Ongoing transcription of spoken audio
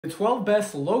The 12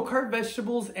 best low-carb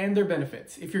vegetables and their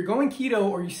benefits. If you're going keto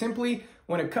or you simply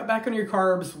want to cut back on your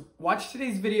carbs, watch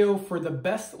today's video for the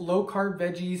best low-carb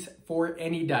veggies for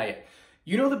any diet.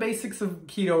 You know the basics of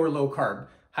keto or low-carb.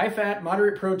 High fat,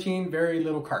 moderate protein, very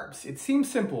little carbs. It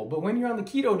seems simple, but when you're on the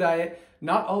keto diet,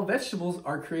 not all vegetables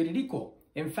are created equal.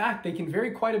 In fact, they can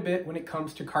vary quite a bit when it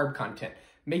comes to carb content,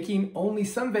 making only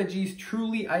some veggies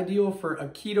truly ideal for a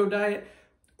keto diet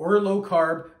or low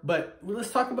carb. But let's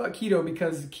talk about keto,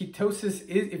 because ketosis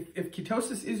is, if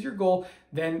ketosis is your goal,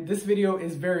 then this video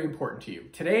is very important to you.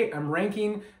 Today, I'm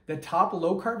ranking the top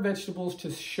low carb vegetables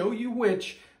to show you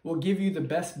which will give you the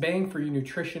best bang for your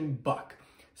nutrition buck.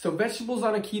 So vegetables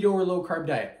on a keto or low carb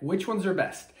diet, which ones are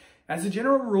best? As a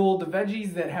general rule, the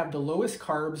veggies that have the lowest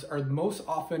carbs are most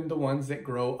often the ones that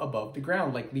grow above the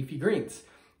ground, like leafy greens.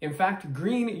 In fact,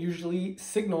 green usually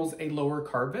signals a lower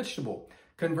carb vegetable.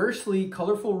 Conversely,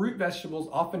 colorful root vegetables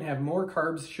often have more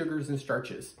carbs, sugars, and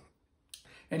starches,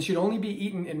 and should only be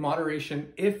eaten in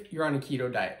moderation if you're on a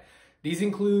keto diet. These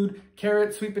include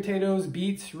carrots, sweet potatoes,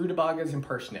 beets, rutabagas, and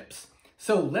parsnips.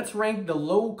 So let's rank the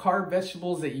low carb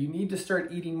vegetables that you need to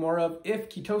start eating more of if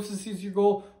ketosis is your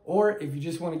goal, or if you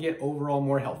just want to get overall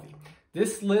more healthy.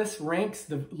 This list ranks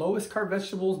the lowest carb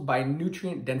vegetables by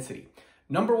nutrient density.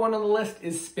 Number one on the list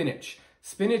is spinach.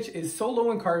 Spinach is so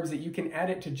low in carbs that you can add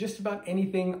it to just about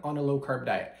anything on a low carb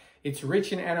diet. It's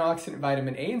rich in antioxidant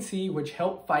vitamin A and C, which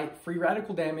help fight free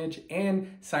radical damage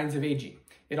and signs of aging.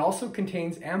 It also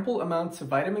contains ample amounts of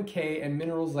vitamin K and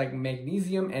minerals like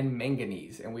magnesium and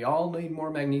manganese, and we all need more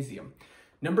magnesium.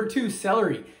 Number two,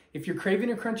 celery. If you're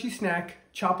craving a crunchy snack,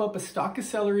 chop up a stalk of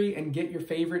celery and get your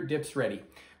favorite dips ready.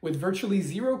 With virtually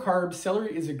zero carbs,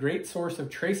 celery is a great source of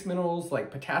trace minerals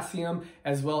like potassium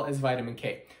as well as vitamin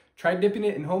K. Try dipping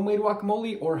it in homemade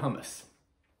guacamole or hummus.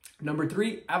 Number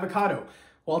three, avocado.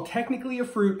 While technically a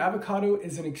fruit, avocado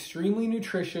is an extremely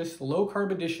nutritious,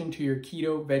 low-carb addition to your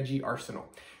keto veggie arsenal.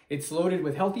 It's loaded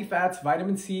with healthy fats,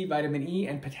 vitamin C, vitamin E,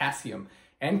 and potassium,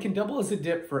 and can double as a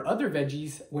dip for other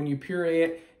veggies when you puree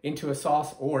it into a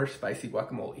sauce or spicy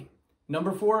guacamole.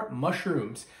 Number four,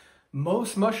 mushrooms.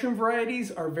 Most mushroom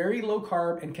varieties are very low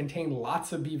carb and contain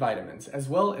lots of B vitamins, as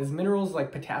well as minerals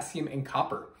like potassium and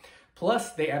copper.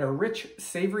 Plus, they add a rich,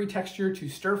 savory texture to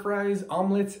stir fries,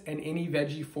 omelets, and any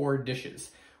veggie forward dishes.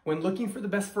 When looking for the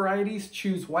best varieties,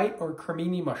 choose white or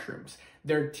cremini mushrooms.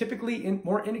 They're typically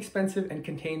more inexpensive and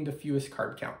contain the fewest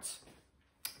carb counts.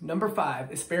 Number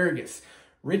five, asparagus.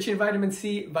 Rich in vitamin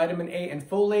C, vitamin A, and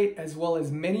folate, as well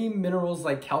as many minerals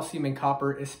like calcium and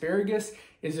copper, asparagus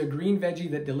is a green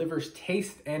veggie that delivers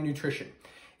taste and nutrition.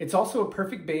 It's also a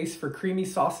perfect base for creamy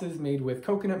sauces made with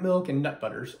coconut milk and nut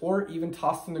butters, or even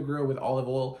tossed in the grill with olive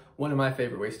oil, one of my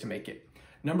favorite ways to make it.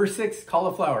 Number six,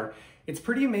 cauliflower. It's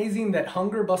pretty amazing that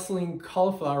hunger-bustling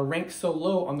cauliflower ranks so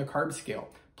low on the carb scale.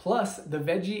 Plus, the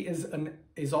veggie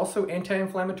is also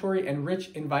anti-inflammatory and rich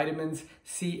in vitamins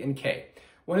C and K.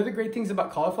 One of the great things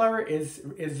about cauliflower is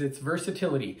its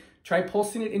versatility. Try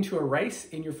pulsing it into a rice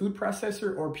in your food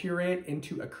processor or puree it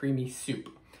into a creamy soup.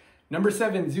 Number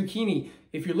seven, zucchini.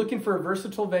 If you're looking for a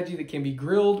versatile veggie that can be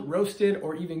grilled, roasted,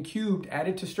 or even cubed,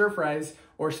 added to stir fries,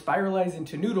 or spiralized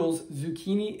into noodles,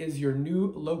 zucchini is your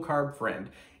new low-carb friend.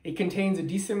 It contains a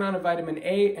decent amount of vitamin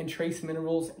A and trace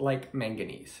minerals like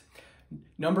manganese.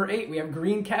 Number eight, we have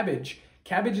green cabbage.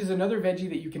 Cabbage is another veggie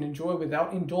that you can enjoy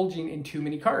without indulging in too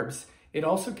many carbs. It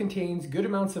also contains good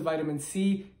amounts of vitamin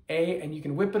C, A, and you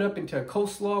can whip it up into a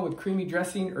coleslaw with creamy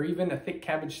dressing or even a thick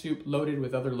cabbage soup loaded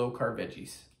with other low-carb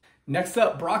veggies. Next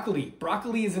up, broccoli.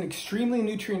 Broccoli is an extremely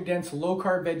nutrient-dense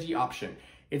low-carb veggie option.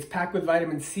 It's packed with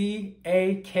vitamin C,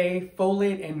 A, K,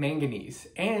 folate, and manganese,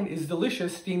 and is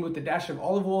delicious steamed with a dash of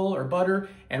olive oil or butter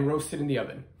and roasted in the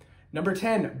oven. Number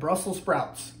 10, Brussels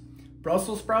sprouts.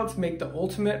 Brussels sprouts make the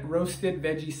ultimate roasted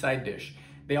veggie side dish.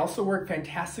 They also work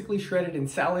fantastically shredded in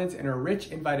salads and are rich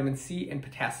in vitamin C and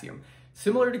potassium.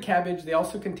 Similar to cabbage, they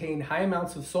also contain high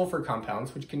amounts of sulfur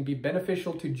compounds, which can be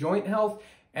beneficial to joint health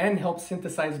and help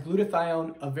synthesize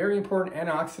glutathione, a very important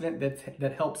antioxidant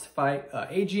that helps fight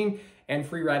aging and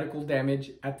free radical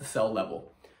damage at the cell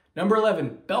level. Number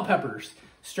 11, bell peppers.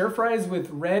 Stir fries with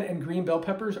red and green bell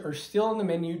peppers are still on the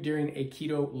menu during a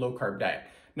keto low carb diet.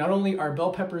 Not only are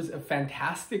bell peppers a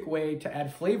fantastic way to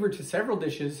add flavor to several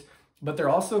dishes, but they're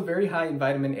also very high in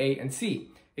vitamin A and C.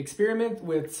 Experiment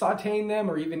with sauteing them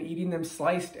or even eating them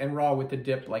sliced and raw with a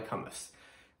dip like hummus.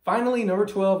 Finally, number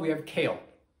 12, we have kale.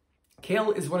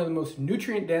 Kale is one of the most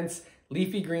nutrient-dense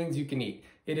leafy greens you can eat.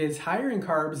 It is higher in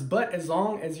carbs, but as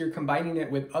long as you're combining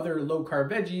it with other low-carb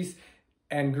veggies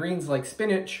and greens like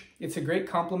spinach, it's a great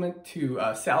complement to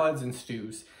salads and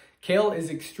stews. Kale is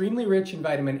extremely rich in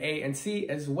vitamin A and C,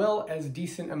 as well as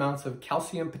decent amounts of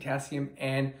calcium, potassium,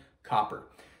 and copper.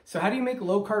 So how do you make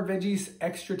low-carb veggies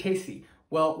extra tasty?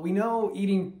 Well, we know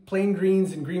eating plain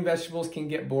greens and green vegetables can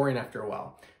get boring after a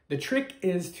while. The trick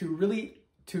is to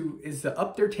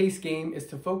up their taste game, is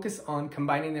to focus on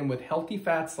combining them with healthy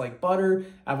fats like butter,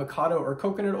 avocado, or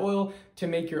coconut oil to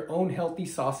make your own healthy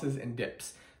sauces and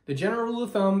dips. The general rule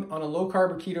of thumb on a low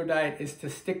carb or keto diet is to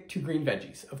stick to green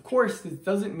veggies. Of course, this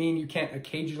doesn't mean you can't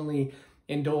occasionally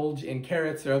indulge in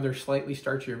carrots or other slightly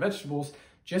starchier vegetables.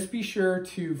 Just be sure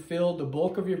to fill the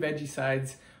bulk of your veggie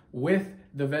sides with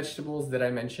the vegetables that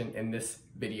I mentioned in this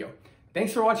video.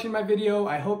 Thanks for watching my video.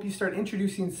 I hope you start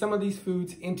introducing some of these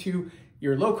foods into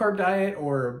your low carb diet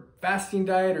or fasting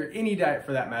diet or any diet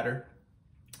for that matter.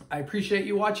 I appreciate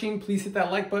you watching. Please hit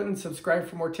that like button, subscribe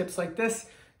for more tips like this.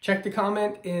 Check the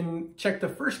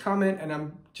first comment, and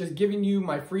I'm just giving you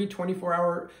my free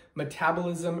 24-hour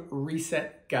metabolism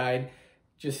reset guide.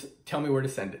 Just tell me where to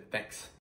send it. Thanks.